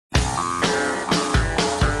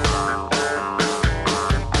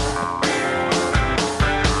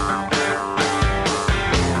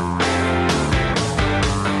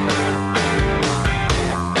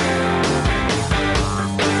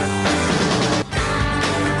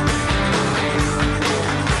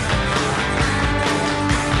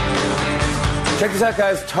Check this out,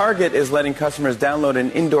 guys. Target is letting customers download an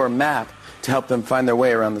indoor map to help them find their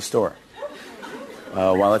way around the store.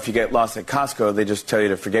 While if you get lost at Costco, they just tell you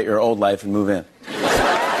to forget your old life and move in. You're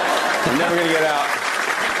never going to get out.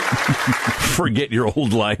 Forget your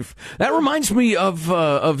old life. That reminds me of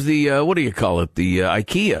the, what do you call it, the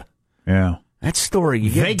IKEA. Yeah. That story, you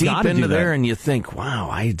get deep into there and you think, wow,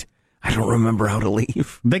 I don't remember how to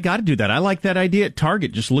leave. They got to do that. I like that idea at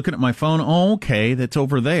Target, just looking at my phone. Oh, okay, that's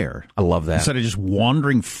over there. I love that. Instead of just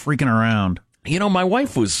wandering, freaking around. You know, my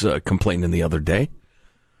wife was complaining the other day,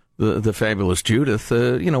 the fabulous Judith.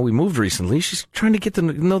 We moved recently. She's trying to get to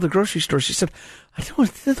know the grocery store. She said,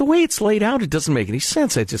 the way it's laid out, it doesn't make any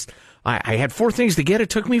sense. I had 4 things to get. It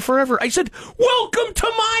took me forever. I said, welcome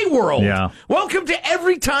to my world. Yeah. Welcome to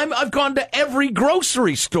every time I've gone to every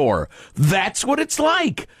grocery store. That's what it's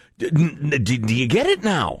like. Do you get it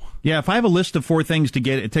now? Yeah, if I have a list of 4 things to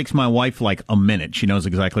get, it takes my wife like a minute. She knows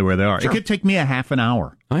exactly where they are. Sure. It could take me a half an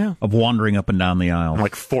hour of wandering up and down the aisle.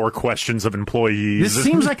 Like 4 questions of employees. This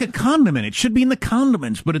seems like a condiment. It should be in the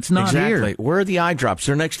condiments, but it's not exactly. here. Where are the eye drops?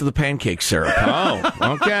 They're next to the pancake syrup.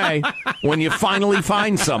 Oh, okay. When you finally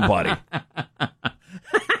find somebody.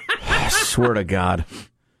 I swear to God.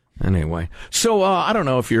 Anyway, so I don't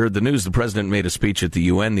know if you heard the news. The president made a speech at the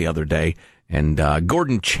UN the other day, and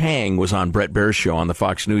Gordon Chang was on Bret Baier's show on the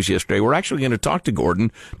Fox News yesterday. We're actually going to talk to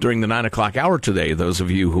Gordon during the 9 o'clock hour today. Those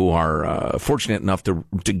of you who are fortunate enough to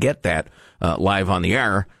get that live on the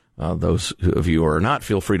air. Those of you who are not,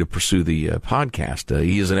 feel free to pursue the podcast.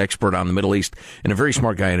 He is an expert on the Middle East and a very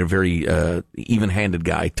smart guy and a very even-handed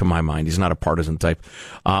guy, to my mind. He's not a partisan type.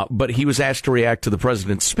 But he was asked to react to the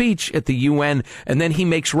president's speech at the UN, and then he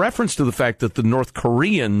makes reference to the fact that the North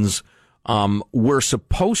Koreans were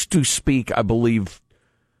supposed to speak, I believe,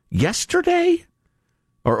 yesterday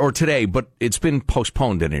or today, but it's been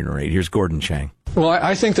postponed at any rate. Here's Gordon Chang. Well,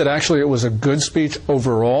 I think that actually it was a good speech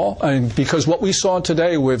overall, because what we saw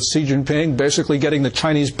today with Xi Jinping basically getting the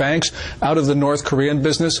Chinese banks out of the North Korean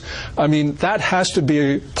business, that has to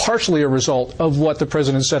be partially a result of what the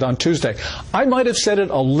president said on Tuesday. I might have said it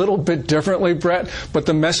a little bit differently, Brett, but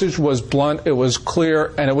the message was blunt, it was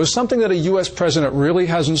clear, and it was something that a U.S. president really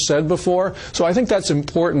hasn't said before. So I think that's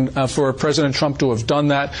important for President Trump to have done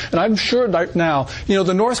that. And I'm sure right now,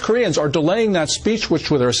 the North Koreans are delaying that speech, which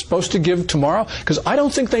they're supposed to give tomorrow, because I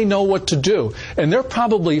don't think they know what to do. And they're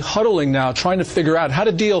probably huddling now, trying to figure out how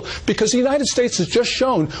to deal, because the United States has just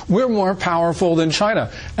shown we're more powerful than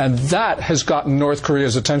China. And that has gotten North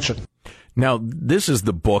Korea's attention. Now, this is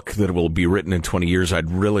the book that will be written in 20 years. I'd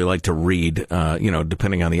really like to read,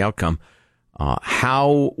 depending on the outcome,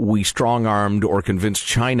 how we strong-armed or convinced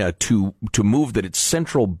China to move that its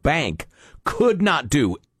central bank could not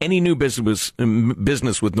do any new business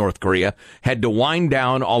with North Korea, had to wind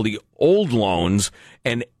down all the old loans,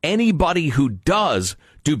 and anybody who does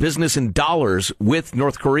do business in dollars with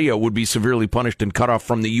North Korea would be severely punished and cut off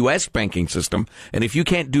from the U.S. banking system. And if you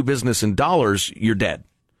can't do business in dollars, you're dead.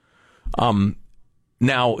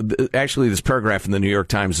 Now, actually, this paragraph in the New York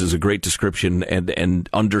Times is a great description and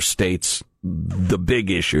understates the big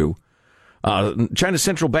issue. China's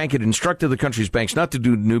central bank had instructed the country's banks not to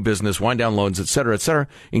do new business, wind down loans, et cetera,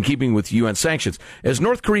 in keeping with UN sanctions. As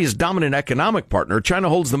North Korea's dominant economic partner, China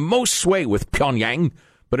holds the most sway with Pyongyang,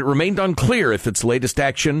 but it remained unclear if its latest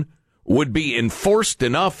action would be enforced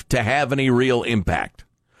enough to have any real impact.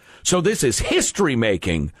 So this is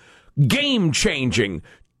history-making, game-changing,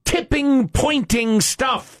 tipping-pointing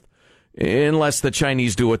stuff. Unless the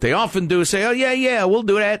Chinese do what they often do, say, oh, yeah, we'll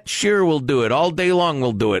do that. Sure, we'll do it. All day long,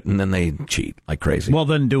 we'll do it. And then they cheat like crazy. Well,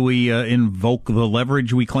 then do we invoke the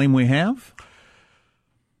leverage we claim we have?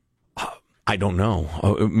 I don't know.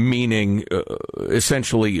 Meaning,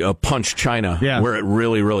 essentially, punch China where it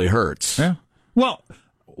really, really hurts. Yeah. Well,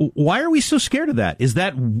 why are we so scared of that? Is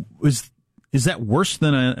that worse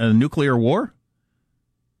than a nuclear war?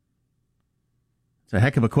 It's a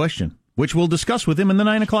heck of a question, which we'll discuss with him in the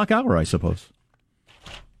 9 o'clock hour, I suppose.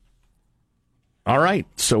 All right.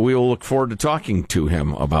 So we will look forward to talking to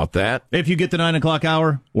him about that. If you get the 9 o'clock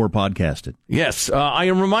hour or podcast it. Yes. I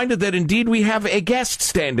am reminded that indeed we have a guest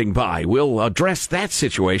standing by. We'll address that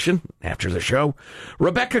situation after the show.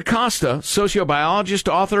 Rebecca Costa, sociobiologist,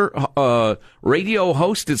 author, radio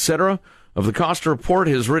host, etc., of the Costa Report,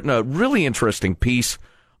 has written a really interesting piece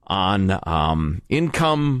on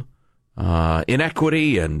income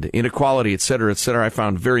inequity and inequality, et cetera, I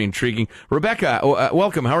found very intriguing. Rebecca,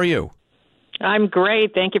 welcome. How are you? I'm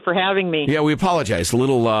great. Thank you for having me. Yeah, we apologize. A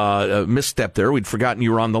little misstep there. We'd forgotten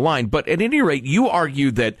you were on the line. But at any rate, you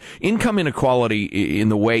argue that income inequality in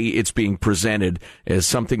the way it's being presented as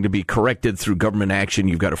something to be corrected through government action,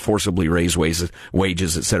 you've got to forcibly raise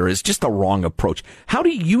wages, et cetera, is just a wrong approach. How do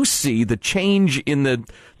you see the change in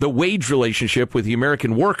the wage relationship with the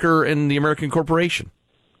American worker and the American corporation?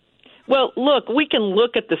 Well, look, we can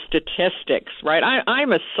look at the statistics, right?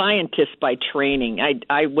 I'm a scientist by training.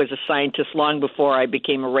 I was a scientist long before I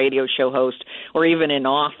became a radio show host or even an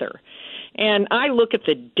author. And I look at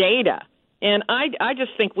the data, and I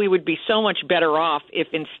just think we would be so much better off if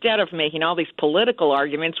instead of making all these political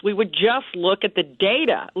arguments, we would just look at the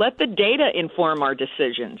data. Let the data inform our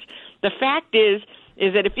decisions. The fact is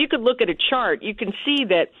that if you could look at a chart, you can see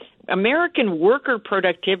that American worker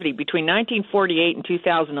productivity between 1948 and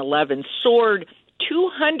 2011 soared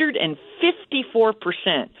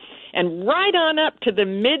 254%. And right on up to the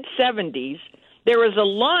mid-70s, there is a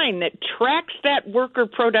line that tracks that worker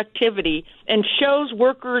productivity and shows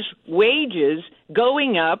workers' wages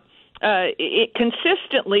going up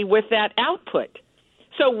consistently with that output.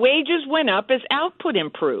 So wages went up as output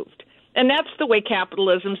improved. And that's the way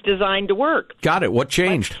capitalism's designed to work. Got it. What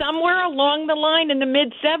changed? But somewhere along the line in the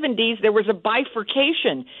mid-70s, there was a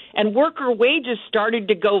bifurcation, and worker wages started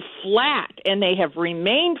to go flat, and they have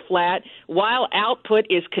remained flat while output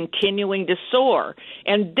is continuing to soar.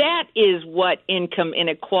 And that is what income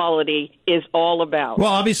inequality is all about.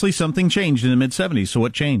 Well, obviously something changed in the mid-70s, so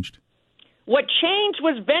what changed? What changed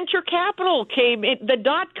was venture capital came. The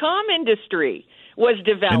dot-com industry was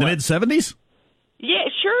developed. In the mid-70s? Yeah,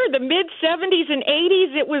 sure. The mid-70s and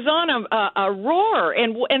 80s, it was on a roar.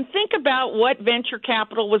 And think about what venture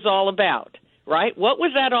capital was all about, right? What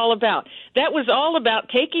was that all about? That was all about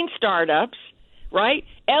taking startups, right,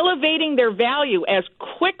 elevating their value as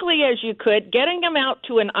quickly as you could, getting them out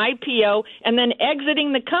to an IPO, and then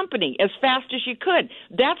exiting the company as fast as you could.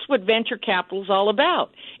 That's what venture capital is all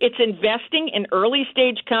about. It's investing in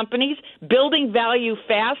early-stage companies, building value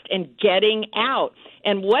fast, and getting out.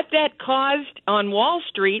 And what that caused on Wall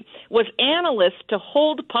Street was analysts to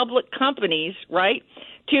hold public companies, right,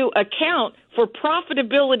 to account for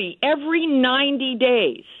profitability every 90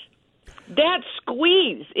 days. That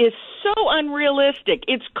squeeze is so unrealistic.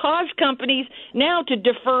 It's caused companies now to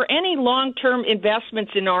defer any long-term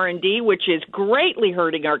investments in R&D, which is greatly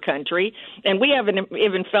hurting our country, and we haven't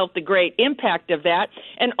even felt the great impact of that,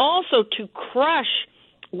 and also to crush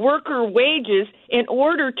worker wages in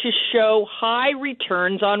order to show high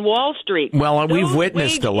returns on Wall Street. Well, we've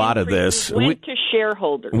witnessed a lot of this. Went to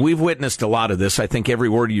shareholders. We've witnessed a lot of this. I think every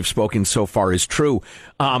word you've spoken so far is true.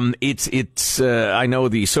 I know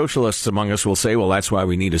the socialists among us will say, well, that's why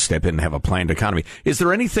we need to step in and have a planned economy. Is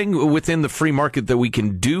there anything within the free market that we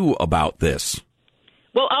can do about this?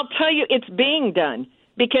 Well, I'll tell you, it's being done.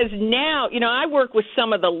 Because now, I work with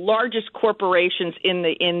some of the largest corporations in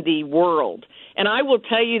the world. And I will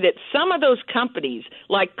tell you that some of those companies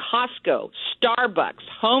like Costco, Starbucks,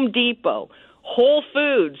 Home Depot, Whole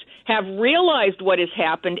Foods have realized what has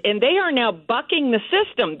happened, and they are now bucking the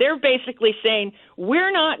system. They're basically saying,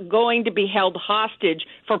 we're not going to be held hostage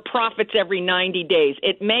for profits every 90 days.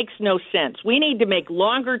 It makes no sense. We need to make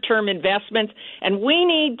longer-term investments, and we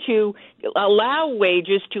need to allow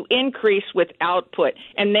wages to increase with output.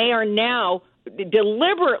 And they are now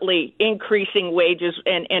deliberately increasing wages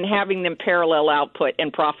and having them parallel output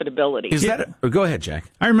and profitability. Is that go ahead, Jack.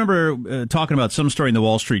 I remember talking about some story in the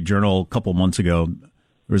Wall Street Journal a couple months ago.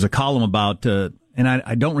 There was a column about, and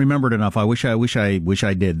I don't remember it enough. I wish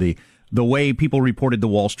I did, the way people reported the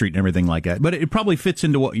Wall Street and everything like that. But it probably fits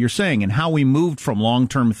into what you're saying and how we moved from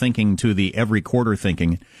long-term thinking to the every quarter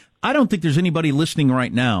thinking. I don't think there's anybody listening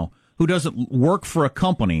right now who doesn't work for a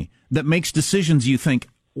company that makes decisions you think,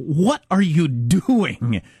 what are you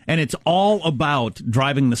doing? And it's all about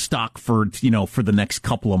driving the stock for the next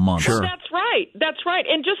couple of months. Sure. Well, that's right.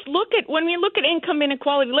 And just when we look at income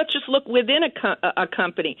inequality, let's just look within a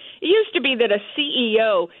company. It used to be that a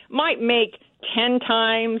CEO might make 10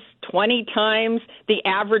 times, 20 times the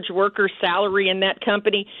average worker's salary in that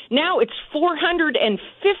company. Now it's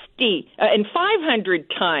 450 and 500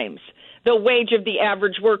 times the wage of the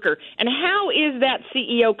average worker. And how is that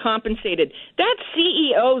CEO compensated? That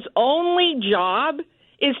CEO's only job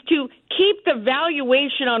is to keep the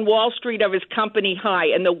valuation on Wall Street of his company high.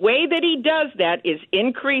 And the way that he does that is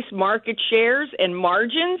increase market shares and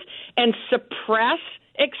margins and suppress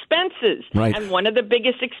expenses. Right. And one of the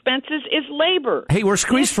biggest expenses is labor. Hey, we're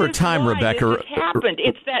squeezed for time, Rebecca. This has happened.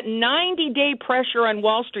 It's that 90-day pressure on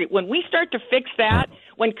Wall Street. When we start to fix that,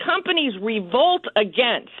 when companies revolt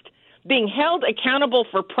against being held accountable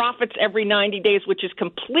for profits every 90 days, which is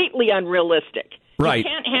completely unrealistic. Right.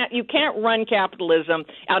 You can't run capitalism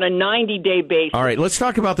on a 90-day basis. All right, let's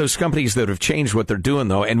talk about those companies that have changed what they're doing,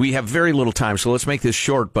 though. And we have very little time, so let's make this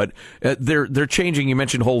short. But they're changing. You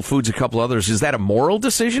mentioned Whole Foods, a couple others. Is that a moral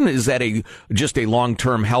decision? Is that just a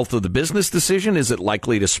long-term health of the business decision? Is it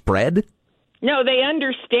likely to spread? No, they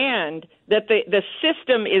understand that the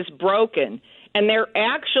system is broken, and they're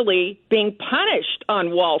actually being punished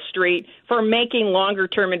on Wall Street for making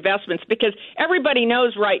longer-term investments, because everybody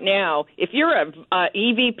knows right now, if you're a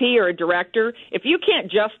EVP or a director, if you can't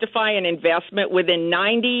justify an investment within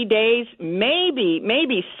 90 days,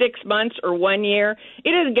 maybe 6 months or 1 year,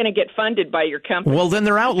 it isn't going to get funded by your company. Well, then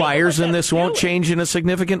they're outliers, and this won't change in a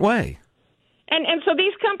significant way. And so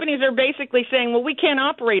these companies are basically saying, well, we can't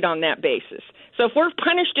operate on that basis. So if we're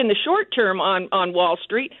punished in the short term on Wall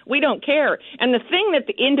Street, we don't care. And the thing that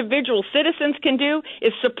the individual citizens can do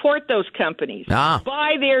is support those companies.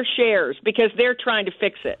 Buy their shares, because they're trying to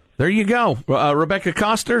fix it. There you go. Rebecca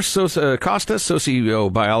Costa,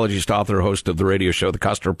 sociobiologist, author, host of the radio show, The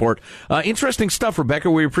Costa Report. Interesting stuff, Rebecca.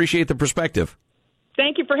 We appreciate the perspective.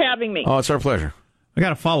 Thank you for having me. Oh, it's our pleasure. I got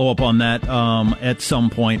to follow up on that at some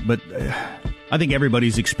point, but I think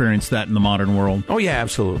everybody's experienced that in the modern world. Oh, yeah,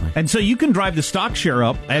 absolutely. And so you can drive the stock share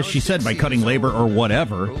up, as she said, by cutting labor or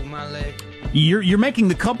whatever. You're making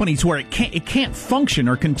the companies where it can't function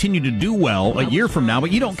or continue to do well a year from now,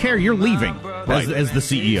 but you don't care. You're leaving as the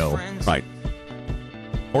CEO. Right.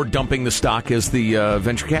 Or dumping the stock as the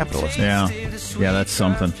venture capitalist. Yeah, that's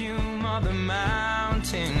something.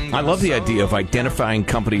 I love the idea of identifying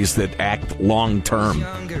companies that act long-term,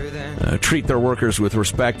 treat their workers with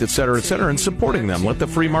respect, et cetera, and supporting them. Let the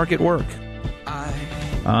free market work.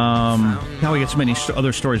 Now we got so many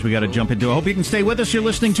other stories we got to jump into. I hope you can stay with us. You're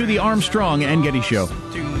listening to the Armstrong and Getty Show.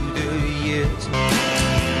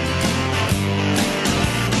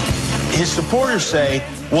 His supporters say,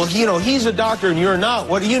 well, he's a doctor and you're not.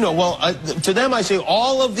 What do you know? Well, to them, I say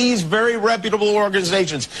all of these very reputable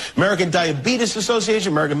organizations, American Diabetes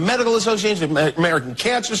Association, American Medical Association, American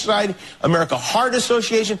Cancer Society, American Heart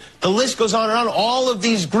Association, the list goes on and on. All of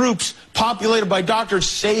these groups populated by doctors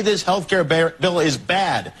say this health care bill is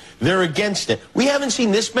bad. They're against it. We haven't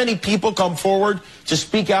seen this many people come forward to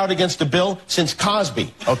speak out against the bill since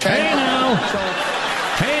Cosby, okay?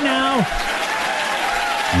 Hey now.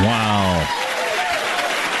 Wow.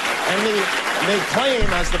 And they claim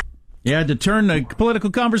as the... You had to turn the political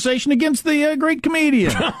conversation against the great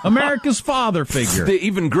comedian, America's father figure. The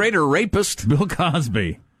even greater rapist. Bill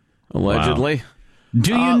Cosby. Allegedly. Wow.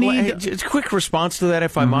 Do you need... Just a quick response to that,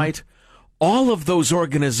 if I might. All of those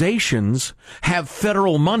organizations have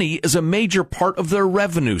federal money as a major part of their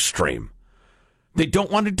revenue stream. They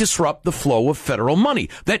don't want to disrupt the flow of federal money.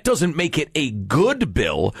 That doesn't make it a good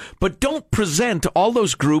bill, but don't present all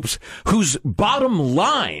those groups whose bottom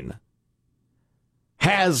line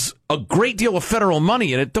has a great deal of federal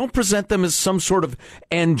money in it. Don't present them as some sort of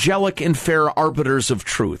angelic and fair arbiters of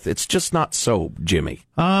truth. It's just not so, Jimmy.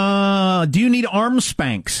 Do you need arm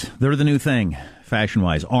spanks? They're the new thing,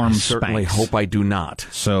 fashion-wise. Arm spanks. I certainly hope I do not.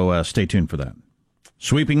 So stay tuned for that.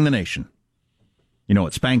 Sweeping the nation. You know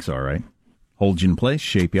what spanks are, right? Hold you in place,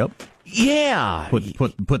 shape you up. Yeah.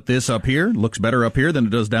 Put this up here. Looks better up here than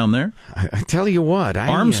it does down there. I tell you what.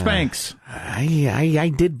 Arm spanks.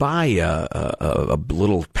 I did buy a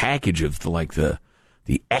little package of the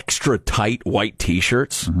extra tight white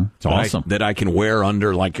T-shirts. It's awesome. That I can wear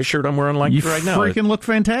under like a shirt I'm wearing right now. You freaking look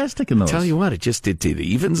fantastic in those. I tell you what, it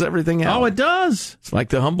evens everything out. Oh, it does. It's like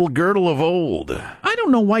the humble girdle of old. I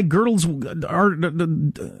don't know why girdles are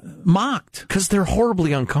mocked. Because they're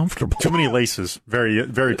horribly uncomfortable. Too many laces. Very,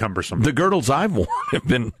 very cumbersome. The girdles I've worn have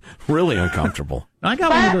been really uncomfortable. I got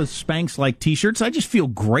one of those Spanx-like T-shirts. I just feel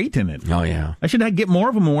great in it. Oh, yeah. I should get more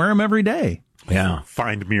of them and wear them every day. Yeah.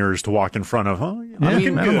 Find mirrors to walk in front of, huh? Yeah,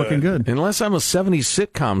 I'm looking good. Unless I'm a 70s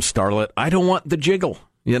sitcom starlet, I don't want the jiggle,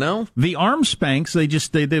 you know? The arm spanks, they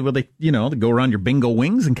go around your bingo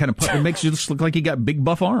wings and kind of it makes you just look like you got big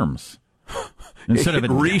buff arms. Instead of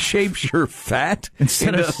it reshapes your fat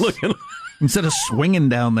instead of swinging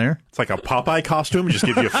down there. It's like a Popeye costume, just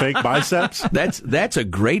give you fake biceps. That's a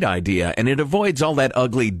great idea, and it avoids all that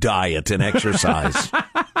ugly diet and exercise.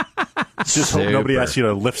 Just hope nobody asks you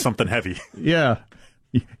to lift something heavy. Yeah.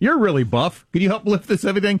 You're really buff. Can you help lift this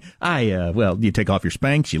everything? You take off your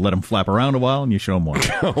Spanx, you let them flap around a while, and you show them more.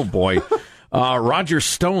 Oh, boy. Roger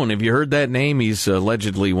Stone, have you heard that name? He's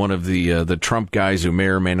allegedly one of the Trump guys who may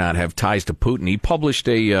or may not have ties to Putin. He published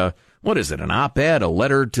an op-ed, a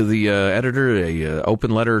letter to the editor, a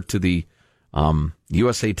open letter to the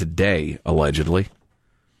USA Today, allegedly.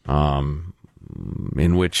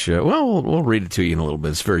 in which, we'll read it to you in a little bit.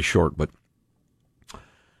 It's very short, but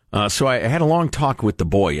so I had a long talk with the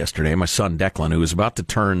boy yesterday, my son Declan, who was about to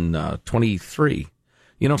turn 23.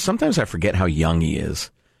 You know, sometimes I forget how young he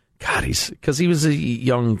is. God, because he was a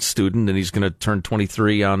young student, and he's going to turn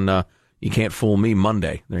 23 on You Can't Fool Me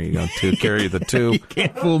Monday. There you go, to carry the two. You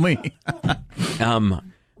can't fool me.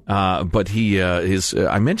 But he did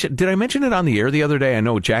I mention it on the air the other day? I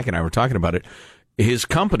know Jack and I were talking about it. His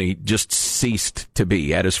company just ceased to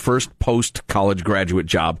be at his first post-college graduate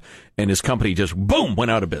job, and his company just, boom,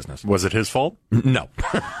 went out of business. Was it his fault? No.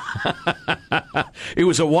 It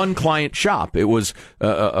was a one-client shop. It was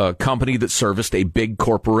a company that serviced a big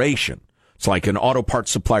corporation. It's like an auto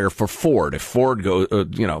parts supplier for Ford. If Ford goes,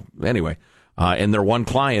 anyway, and their one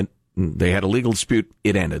client, they had a legal dispute,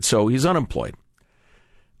 it ended. So he's unemployed.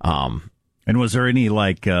 And was there any,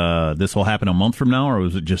 this will happen a month from now, or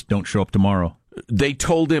was it just don't show up tomorrow? They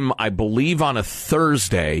told him, I believe on a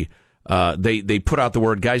Thursday, they put out the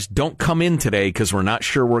word, guys, don't come in today because we're not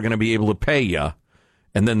sure we're going to be able to pay you.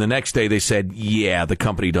 And then the next day they said, yeah, the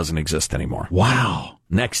company doesn't exist anymore. Wow.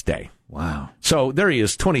 Next day. Wow. So there he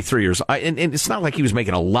is, 23 years. And it's not like he was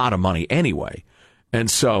making a lot of money anyway. And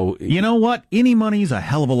so. You know what? Any money's a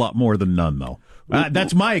hell of a lot more than none, though.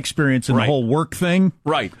 That's my experience in the whole work thing.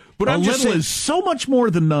 Right. But a little is so much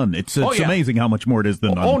more than none. It's amazing how much more it is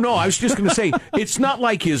than none. Oh, no, I was just going to say, it's not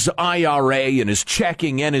like his IRA and his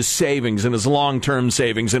checking and his savings and his long-term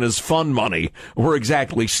savings and his fund money were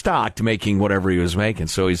exactly stocked making whatever he was making.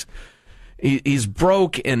 So he's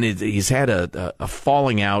broke, and he's had a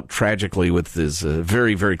falling out tragically with his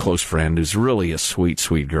very, very close friend who's really a sweet,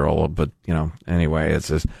 sweet girl. But, anyway,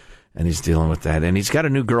 and he's dealing with that. And he's got a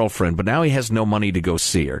new girlfriend, but now he has no money to go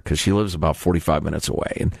see her because she lives about 45 minutes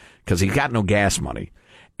away, and because he got no gas money.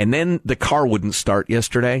 And then the car wouldn't start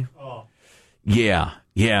yesterday. Oh. Yeah.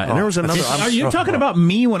 And there was another. Are you talking about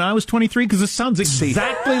me when I was 23? Because this sounds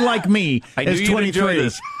exactly like me as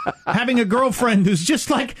 23. Having a girlfriend who's just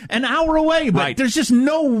like an hour away, but there's just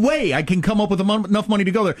no way I can come up with enough money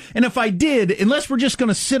to go there. And if I did, unless we're just going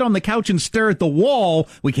to sit on the couch and stare at the wall,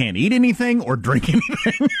 we can't eat anything or drink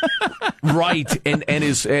anything. Right. And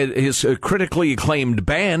his critically acclaimed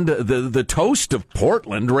band, the Toast of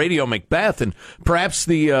Portland, Radio Macbeth, and perhaps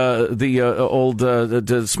the old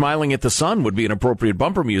Smiling at the Sun would be an appropriate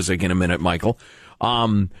bumper music in a minute, Michael.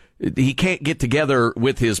 He can't get together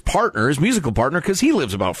with his partner, his musical partner, because he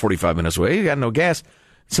lives about 45 minutes away. He got no gas,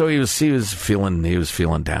 so he was feeling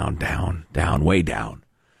down, way down.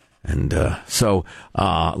 And so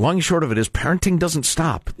long and short of it is, parenting doesn't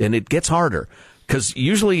stop, and it gets harder. Because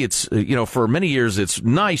usually it's, for many years it's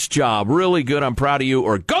nice job, really good, I'm proud of you,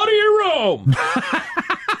 or go to your room.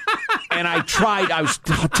 And I'll tell you,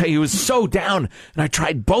 he was so down, and I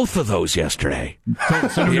tried both of those yesterday. Go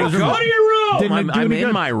to your room. I'm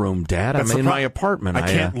in my room, Dad. I'm in my apartment. I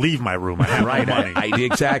can't leave my room. I have no money.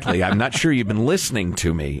 Exactly. I'm not sure you've been listening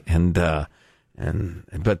to me,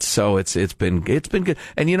 but so it's been good.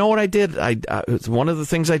 And you know what I did? One of the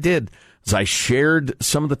things I did is I shared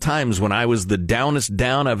some of the times when I was the downest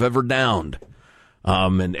down I've ever downed,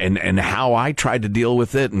 and how I tried to deal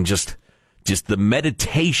with it, and just the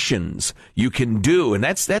meditations you can do. And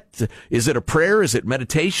that's that. Is it a prayer? Is it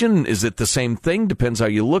meditation? Is it the same thing? Depends how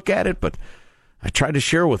you look at it. But I tried to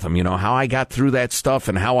share with them, how I got through that stuff,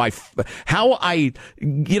 and how I,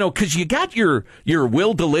 because you got your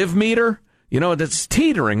will to live meter, that's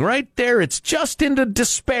teetering right there. It's just into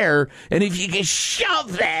despair. And if you can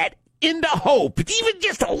shove that into hope, even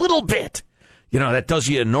just a little bit, that does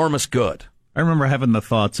you enormous good. I remember having the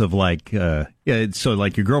thoughts of so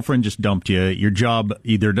your girlfriend just dumped you, your job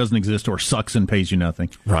either doesn't exist or sucks and pays you nothing.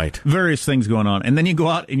 Right. Various things going on. And then you go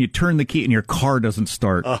out and you turn the key and your car doesn't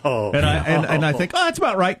start. Oh. And I think, that's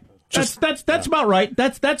about right. That's about right.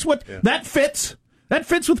 That's what, that fits. That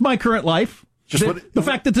fits with my current life. The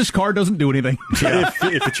fact that this car doesn't do anything.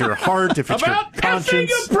 If it's your heart, if it's your conscience,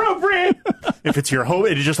 appropriate. If it's your hope,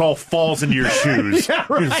 it just all falls into your shoes. Yeah,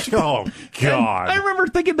 right. Oh, God. I remember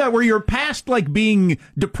thinking that where you're past being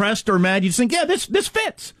depressed or mad, you just think, this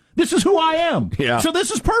fits. This is who I am. Yeah. So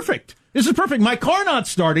this is perfect. This is perfect. My car not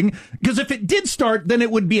starting, because if it did start, then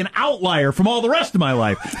it would be an outlier from all the rest of my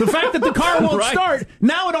life. The fact that the car won't start,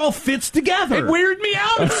 now it all fits together. It weirded me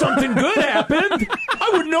out. If something good happened, I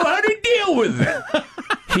wouldn't know how to deal with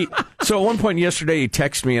it. So at one point yesterday, he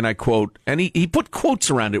texted me, and I quote, and he put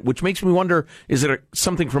quotes around it, which makes me wonder, is it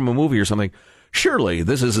something from a movie or something? Surely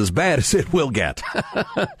this is as bad as it will get.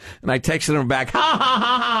 And I texted him back, ha, ha,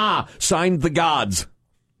 ha, ha, signed the gods.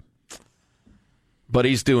 But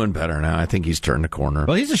he's doing better now. I think he's turned the corner.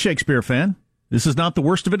 Well, he's a Shakespeare fan. This is not the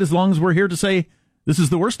worst of it, as long as we're here to say this is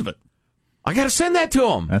the worst of it. I got to send that to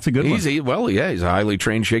him. That's a good one. He's a highly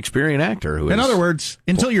trained Shakespearean actor. In other words,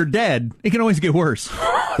 until you're dead, it can always get worse.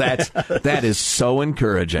 That is so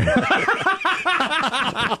encouraging.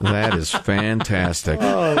 That is fantastic.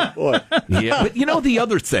 Oh, boy. Yeah, but the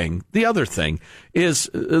other thing is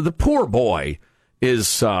the poor boy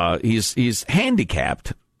is he's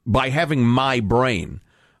handicapped by having my brain.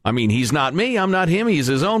 I mean, he's not me, I'm not him, he's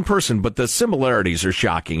his own person, but the similarities are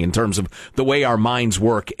shocking in terms of the way our minds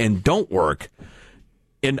work and don't work.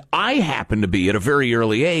 And I happen to be, at a very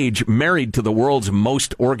early age, married to the world's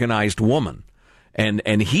most organized woman. And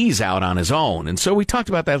he's out on his own. And so we talked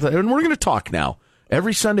about that, and we're going to talk now.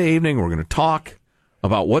 Every Sunday evening, we're going to talk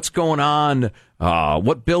about what's going on,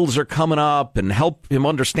 what bills are coming up, and help him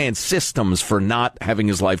understand systems for not having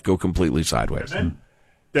his life go completely sideways. And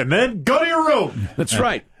then go to your room. That's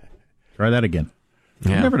right. Try that again.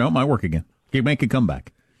 Yeah. You never know. It might work again. You make a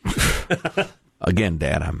comeback. Again,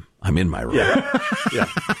 Dad, I'm in my room. Yeah.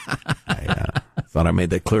 I thought I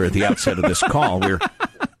made that clear at the outset of this call. We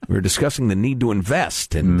were discussing the need to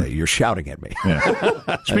invest, and you're shouting at me.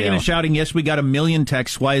 Yeah. Speaking of shouting, yes, we got 1 million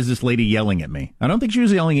texts. Why is this lady yelling at me? I don't think she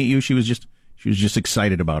was yelling at you. She was just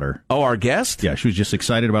excited about her. Oh, our guest? Yeah, she was just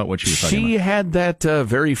excited about what she was talking about. She had that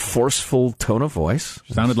very forceful tone of voice.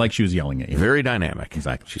 Sounded like she was yelling at you. Very dynamic.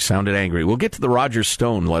 Exactly. She sounded angry. We'll get to the Roger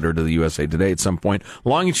Stone letter to the USA Today at some point.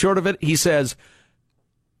 Long and short of it, he says,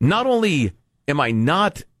 not only am I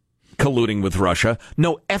not colluding with Russia,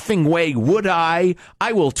 no effing way would I.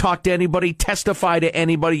 I will talk to anybody, testify to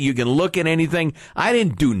anybody. You can look at anything. I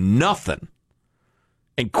didn't do nothing.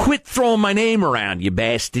 And quit throwing my name around, you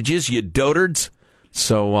bastages, you dotards.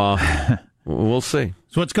 So, we'll see.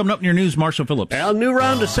 So what's coming up in your news, Marshall Phillips? A new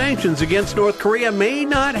round of sanctions against North Korea may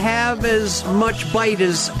not have as much bite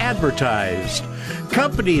as advertised.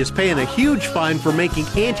 Company is paying a huge fine for making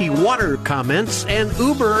anti-water comments, and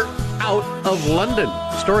Uber out of London.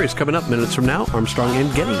 Stories coming up minutes from now. Armstrong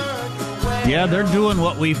and Getty. Yeah, they're doing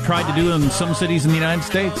what we've tried to do in some cities in the United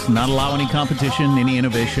States. Not allow any competition, any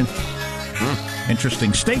innovation.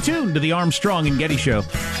 Interesting. Stay tuned to the Armstrong and Getty Show.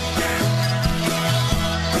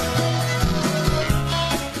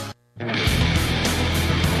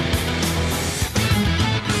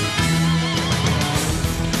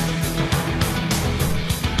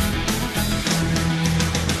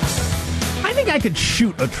 I think I could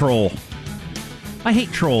shoot a troll. I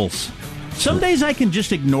hate trolls. Some days I can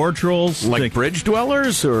just ignore trolls. Like bridge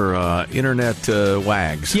dwellers or internet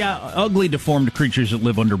wags? Yeah, ugly, deformed creatures that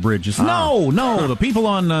live under bridges. No, the people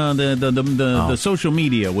on the social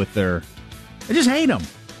media with their... I just hate them.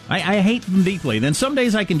 I hate them deeply. Then some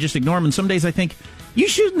days I can just ignore them, and some days I think, you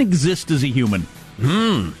shouldn't exist as a human.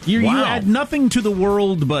 You add nothing to the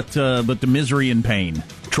world but the misery and pain.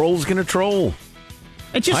 Troll's gonna troll.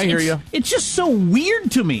 I hear you. It's just so weird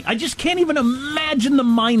to me. I just can't even imagine the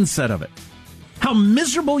mindset of it. How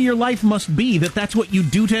miserable your life must be that's what you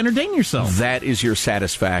do to entertain yourself. That is your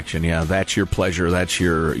satisfaction, yeah. That's your pleasure. That's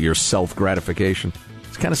your self-gratification.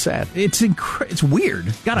 It's kind of sad. It's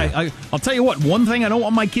weird. God, I'll tell you what, one thing I don't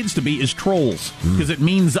want my kids to be is trolls, because it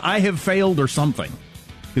means I have failed or something.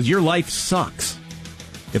 Because your life sucks.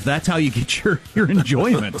 If that's how you get your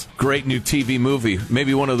enjoyment. Great new TV movie.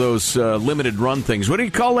 Maybe one of those limited run things. What do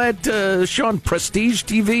you call that, Sean? Prestige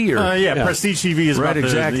TV? Prestige TV is right, about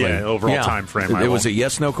exactly. the overall time frame. It was a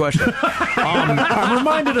yes/no question. I'm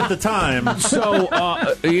reminded at the time. So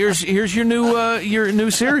here's your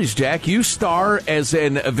new series, Jack. You star as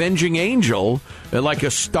an avenging angel, like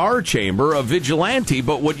a star chamber, a vigilante.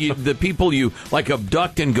 But the people you like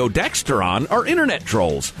abduct and go Dexter on are internet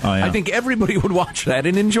trolls. Oh, yeah. I think everybody would watch that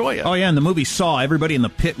and enjoy it. Oh, yeah, in the movie Saw, everybody in the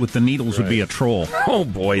pit with the needles would be a troll. Oh,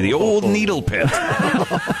 boy, the old needle pit.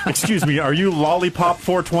 Excuse me, are you Lollipop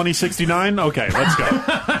for 2069? Okay, let's go.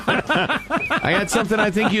 I had something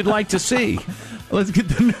I think you'd like to see. Let's get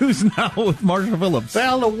the news now with Marshall Phillips.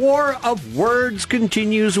 Well, the war of words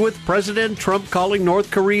continues with President Trump calling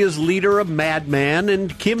North Korea's leader a madman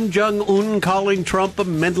and Kim Jong-un calling Trump a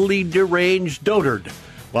mentally deranged dotard.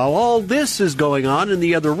 While all this is going on in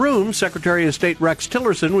the other room, Secretary of State Rex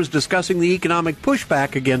Tillerson was discussing the economic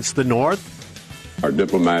pushback against the North. Our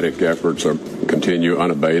diplomatic efforts continue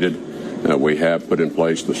unabated. We have put in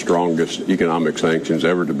place the strongest economic sanctions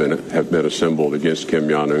ever to have been assembled against Kim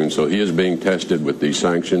Jong-un, so he is being tested with these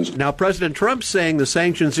sanctions. Now, President Trump's saying the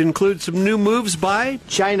sanctions include some new moves by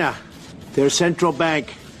China. Their central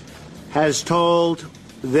bank has told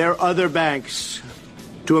their other banks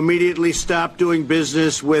to immediately stop doing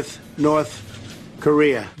business with North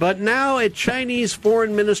Korea. But now a Chinese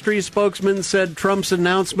foreign ministry spokesman said Trump's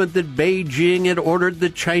announcement that Beijing had ordered the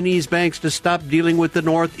Chinese banks to stop dealing with the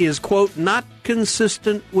North is, quote, not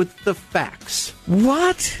consistent with the facts.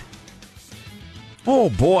 What?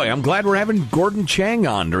 Oh, boy, I'm glad we're having Gordon Chang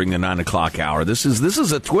on during the 9 o'clock hour. This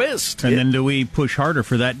is a twist. And then do we push harder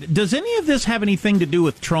for that? Does any of this have anything to do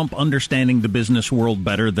with Trump understanding the business world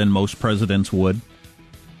better than most presidents would?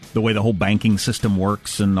 The way the whole banking system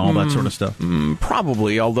works and all that sort of stuff?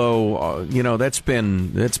 Probably, although, that's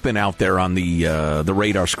been out there on the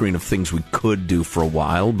radar screen of things we could do for a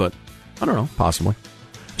while, but I don't know, possibly.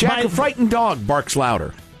 Jack, a frightened dog barks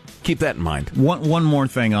louder. Keep that in mind. One more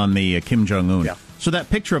thing on the Kim Jong-un. Yeah. So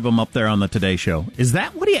that picture of him up there on the Today Show, is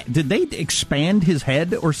that what did they expand his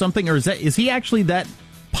head or something, or is he actually that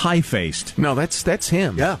pie-faced? No, that's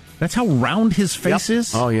him. Yeah. That's how round his face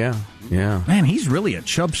is? Oh, yeah. Man, he's really a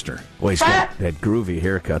chubster. Well, he's got that groovy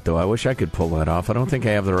haircut, though. I wish I could pull that off. I don't think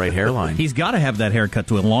I have the right hairline. He's got to have that haircut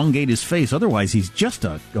to elongate his face. Otherwise, he's just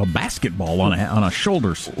a basketball on a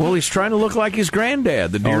shoulders. Well, he's trying to look like his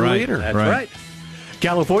granddad, the dear leader. That's right.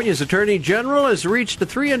 California's Attorney General has reached a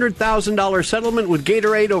 $300,000 settlement with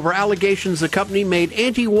Gatorade over allegations the company made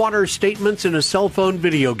anti-water statements in a cell phone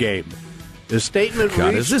video game. The statement God,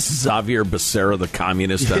 reached... is this Xavier Becerra, the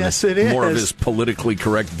communist? Yes, it is. More of his politically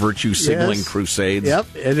correct virtue-signaling crusades. Yep,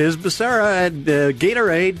 it is Becerra. And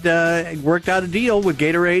Gatorade worked out a deal with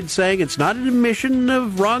Gatorade saying it's not an admission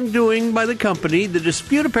of wrongdoing by the company. The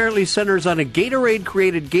dispute apparently centers on a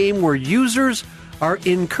Gatorade-created game where users are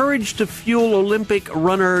encouraged to fuel Olympic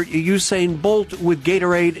runner Usain Bolt with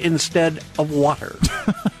Gatorade instead of water.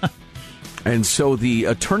 And so the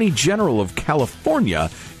Attorney General of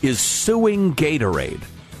California is suing Gatorade.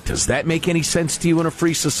 Does that make any sense to you in a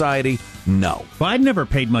free society? No. Well, I'd never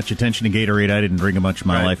paid much attention to Gatorade. I didn't drink it much in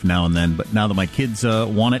my life now and then, but now that my kids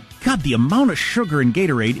want it, God, the amount of sugar in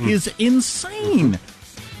Gatorade is insane.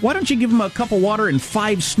 Why don't you give them a cup of water and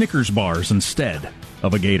 5 Snickers bars instead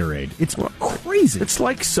of a Gatorade? It's crazy. It's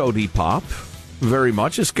like Soda Pop, very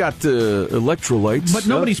much. It's got electrolytes. But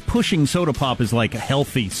nobody's pushing Soda Pop as like a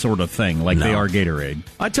healthy sort of thing, like they are Gatorade.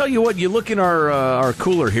 I tell you what, you look in our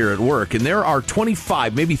cooler here at work, and there are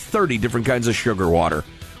 25, maybe 30 different kinds of sugar water.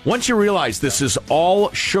 Once you realize this is all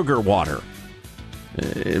sugar water,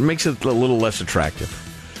 it makes it a little less attractive.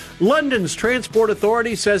 London's Transport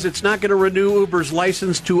Authority says it's not going to renew Uber's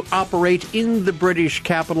license to operate in the British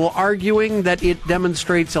capital, arguing that it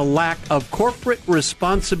demonstrates a lack of corporate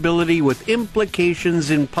responsibility with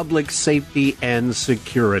implications in public safety and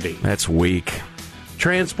security. That's weak.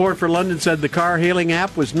 Transport for London said the car-hailing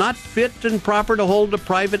app was not fit and proper to hold a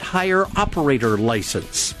private hire operator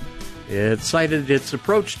license. It cited its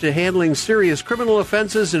approach to handling serious criminal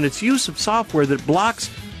offenses and its use of software that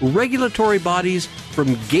blocks regulatory bodies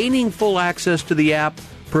from gaining full access to the app,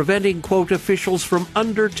 preventing, quote, officials from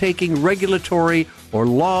undertaking regulatory or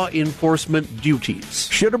law enforcement duties.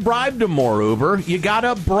 Should have bribed them more, Uber. You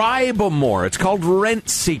gotta bribe them more. It's called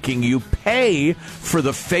rent-seeking. You pay for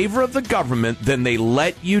the favor of the government, then they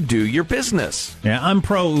let you do your business. Yeah, I'm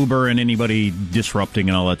pro-Uber and anybody disrupting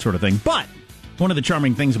and all that sort of thing, but one of the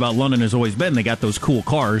charming things about London has always been they got those cool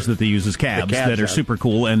cars that they use as cabs that are super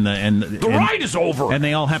cool, and the ride is over, and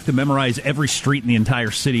they all have to memorize every street in the entire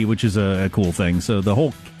city, which is a cool thing. So the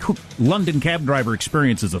whole London cab driver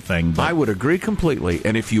experience is a thing. But I would agree completely.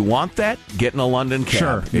 And if you want that, get in a London cab.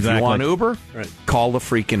 Sure, if you want Uber, right, call the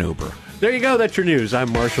freaking Uber. There you go. That's your news.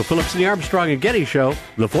 I'm Marshall Phillips in the Armstrong and Getty Show,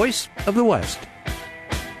 the voice of the West.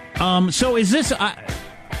 So is this?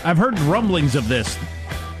 I've heard rumblings of this.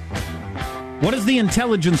 What is the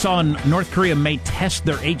intelligence on North Korea may test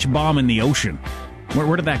their H-bomb in the ocean?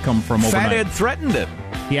 Where did that come from overnight? Fathead threatened it.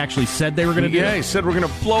 He actually said they were going to do it? Yeah, he said we're going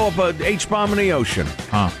to blow up an H-bomb in the ocean.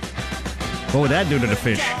 Huh. What would that do to the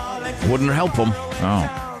fish? Wouldn't help them.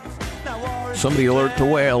 Oh. Somebody alert the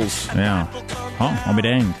whales. Yeah. Huh, I'll be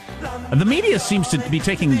danged. The media seems to be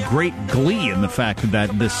taking great glee in the fact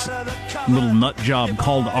that this little nut job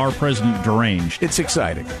called our president deranged. It's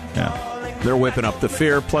exciting. Yeah. They're whipping up the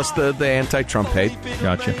fear, plus the anti-Trump hate.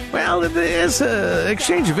 Gotcha. Well, as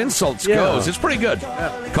exchange of insults goes, it's pretty good.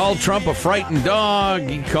 Called Trump a frightened dog.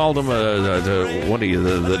 He called him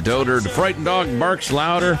the dotard. Frightened dog barks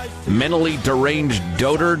louder. Mentally deranged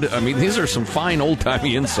dotard. I mean, these are some fine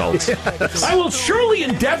old-timey insults. Yes. I will surely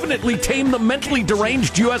indefinitely tame the mentally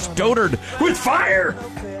deranged U.S. dotard with fire.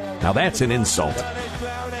 Now that's an insult.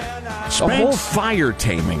 The whole fire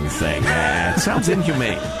taming thing, it sounds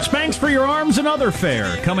inhumane. Spanx for your arms and other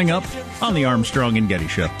fare coming up on the Armstrong and Getty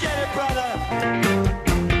Show.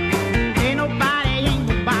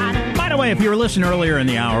 By the way, if you were listening earlier in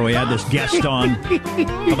the hour, we had this guest on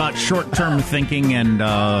about short-term thinking and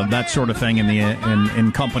that sort of thing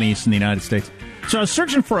in companies in the United States. So I was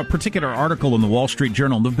searching for a particular article in the Wall Street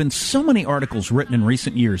Journal. There have been so many articles written in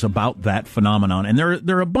recent years about that phenomenon, and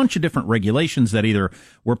there are a bunch of different regulations that either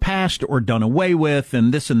were passed or done away with,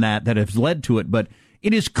 and this and that have led to it. But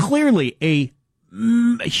it is clearly a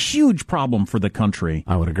huge problem for the country.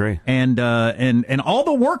 I would agree. And all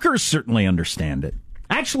the workers certainly understand it.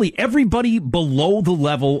 Actually, everybody below the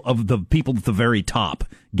level of the people at the very top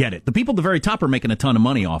get it. The people at the very top are making a ton of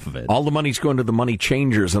money off of it. All the money's going to the money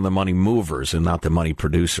changers and the money movers and not the money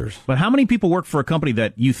producers. But how many people work for a company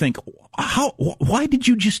that you think, why did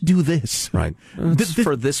you just do this? Right.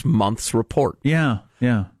 For this month's report. Yeah.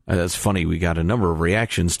 That's funny. We got a number of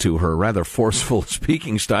reactions to her rather forceful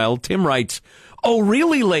speaking style. Tim writes, "Oh,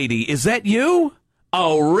 really, lady? Is that you?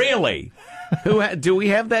 Oh, really? Do we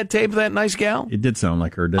have that tape of that nice gal?" It did sound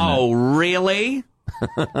like her, didn't it? Oh, really?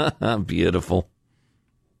 Beautiful.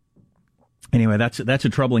 Anyway, that's a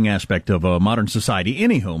troubling aspect of modern society.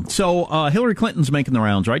 Anywho, so Hillary Clinton's making the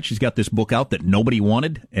rounds, right? She's got this book out that nobody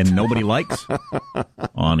wanted and nobody likes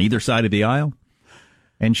on either side of the aisle.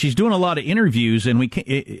 And she's doing a lot of interviews, and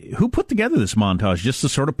who put together this montage? Just the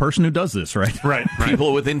sort of person who does this, right? Right.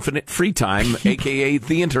 People with infinite free time, a.k.a.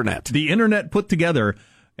 the Internet. The Internet put together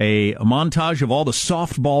a montage of all the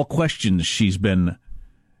softball questions she's been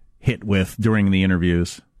hit with during the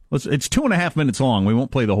interviews. It's 2.5 minutes long. We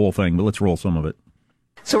won't play the whole thing, but let's roll some of it.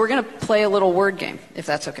 So we're going to play a little word game, if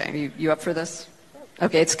that's okay. You up for this?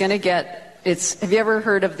 Okay, have you ever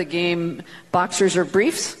heard of the game Boxers or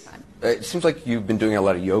Briefs? It seems like you've been doing a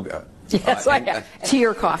lot of yoga. Yes, I have. Tea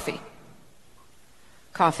or coffee?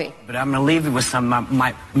 Coffee. But I'm going to leave you with something that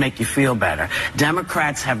might make you feel better.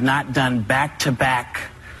 Democrats have not done back-to-back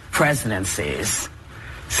presidencies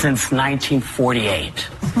since 1948.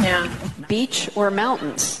 Yeah. Beach or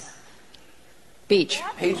mountains? Beach.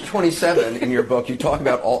 Page 27 in your book, you talk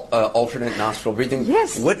about alternate nostril breathing.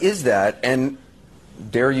 Yes. What is that? And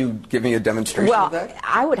dare you give me a demonstration of that? Well,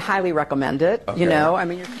 I would highly recommend it.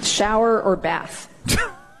 Okay. Shower or bath.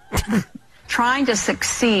 Trying to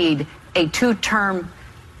succeed a two-term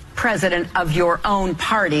president of your own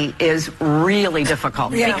party is really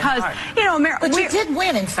difficult. Yeah. Because, but you did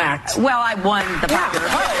win, in fact. Well, I won the popular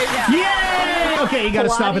vote. Yay! Okay, you got to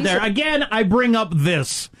stop it there. Again, I bring up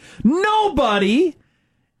this. Nobody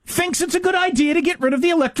thinks it's a good idea to get rid of the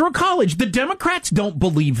Electoral College. The Democrats don't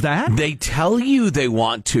believe that. They tell you they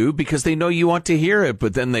want to because they know you want to hear it,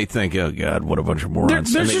 but then they think, oh, God, what a bunch of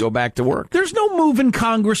morons, and they go back to work. There's no move in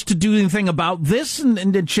Congress to do anything about this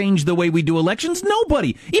and to change the way we do elections.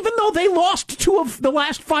 Nobody. Even though they lost 2 of the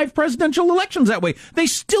last 5 presidential elections that way, they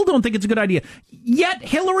still don't think it's a good idea. Yet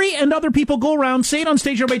Hillary and other people go around, say it on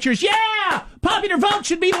stage, everybody cheers, yeah, popular vote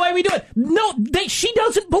should be the way we do it. No, she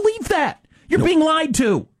doesn't believe that. You're being lied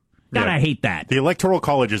to. God, I hate that. The Electoral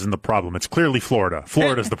College isn't the problem. It's clearly Florida.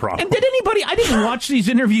 Florida's the problem. And did anybody, I didn't watch these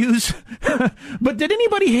interviews, but did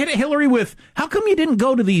anybody hit Hillary with, how come you didn't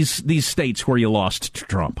go to these states where you lost to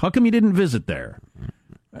Trump? How come you didn't visit there?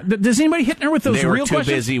 Does anybody hit her with those real questions? They were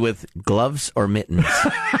too busy with gloves or mittens.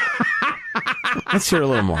 Let's hear a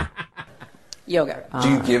little more. Yoga. Do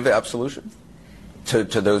you give absolution to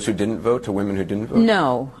those who didn't vote, to women who didn't vote?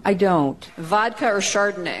 No, I don't. Vodka or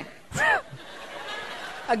Chardonnay?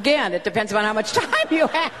 Again, it depends on how much time you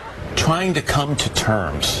have. Trying to come to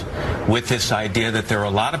terms with this idea that there are a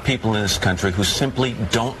lot of people in this country who simply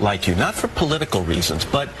don't like you, not for political reasons,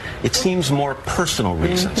 but it seems more personal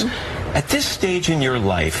reasons. Mm-hmm. At this stage in your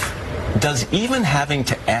life, does even having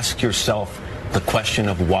to ask yourself the question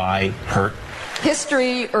of why hurt?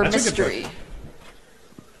 History or mystery?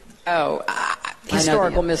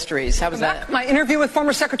 Historical mysteries. How was that? My interview with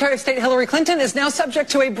former Secretary of State Hillary Clinton is now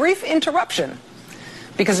subject to a brief interruption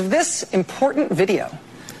because of this important video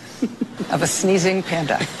of a sneezing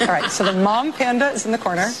panda. All right, so the mom panda is in the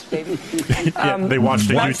corner. Baby. They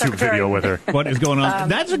watched a YouTube video with her. What is going on?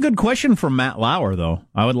 That's a good question from Matt Lauer, though.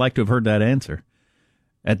 I would like to have heard that answer.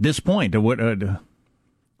 At this point,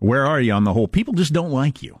 where are you on the whole? People just don't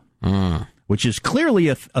like you, which is clearly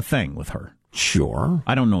a thing with her. Sure.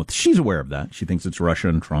 I don't know. She's aware of that. She thinks it's Russia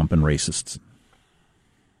and Trump and racists,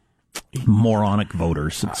 moronic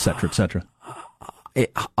voters, et cetera, et cetera.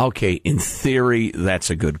 Okay, in theory, that's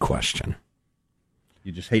a good question.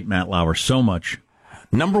 You just hate Matt Lauer so much.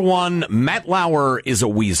 Number one, Matt Lauer is a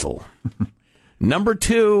weasel. Number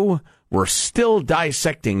two, we're still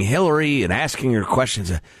dissecting Hillary and asking her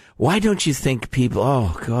questions. Why don't you think people,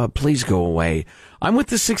 oh, God, please go away. I'm with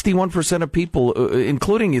the 61% of people,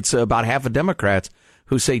 including it's about half of Democrats,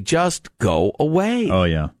 who say just go away. Oh,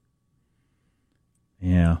 yeah.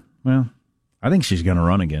 Yeah. Well, I think she's going to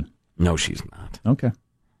run again. No, she's not. Okay.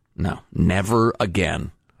 No, never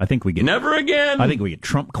again. I think we get never again. I think we get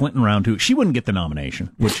Trump Clinton round 2. She wouldn't get the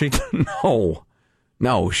nomination, would she?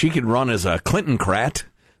 No. She could run as a Clinton-crat,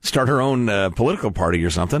 start her own political party or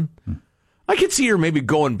something. I could see her maybe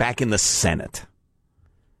going back in the Senate.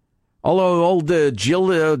 Although old Jill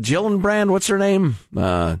Gillibrand, what's her name?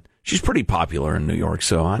 She's pretty popular in New York,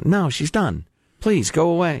 so no, she's done. Please go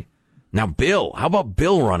away. Now, Bill. How about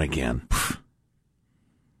Bill run again?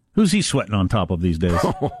 Who's he sweating on top of these days?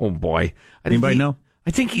 Oh boy! Anybody know?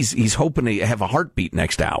 I think he's hoping to have a heartbeat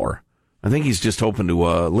next hour. I think he's just hoping to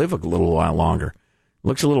live a little while longer.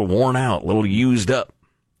 Looks a little worn out, a little used up.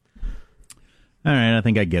 All right, I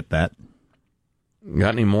think I get that.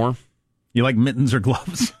 Got any more? You like mittens or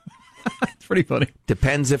gloves? It's pretty funny.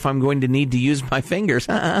 Depends if I'm going to need to use my fingers.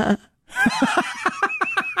 Go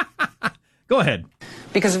ahead.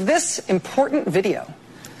 Because of this important video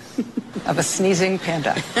of a sneezing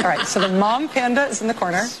panda. All right, so the mom panda is in the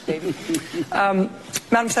corner.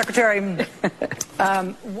 Madam Secretary.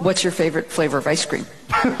 What's your favorite flavor of ice cream?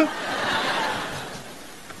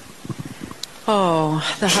 Oh,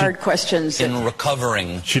 the hard questions. In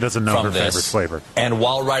recovering she doesn't know from her this, favorite flavor. And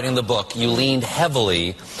while writing the book, you leaned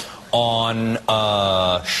heavily on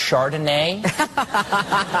Chardonnay.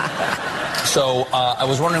 So I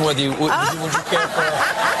was wondering whether would you care for...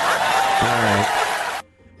 All right.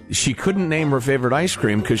 She couldn't name her favorite ice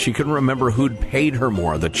cream because she couldn't remember who'd paid her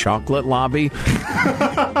more, the chocolate lobby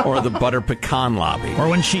or the butter pecan lobby. Or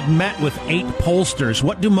when she'd met with 8 pollsters.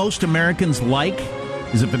 What do most Americans like?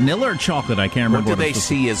 Is it vanilla or chocolate? I can't remember. What do they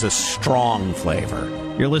see as a strong flavor?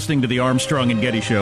 You're listening to the Armstrong and Getty Show.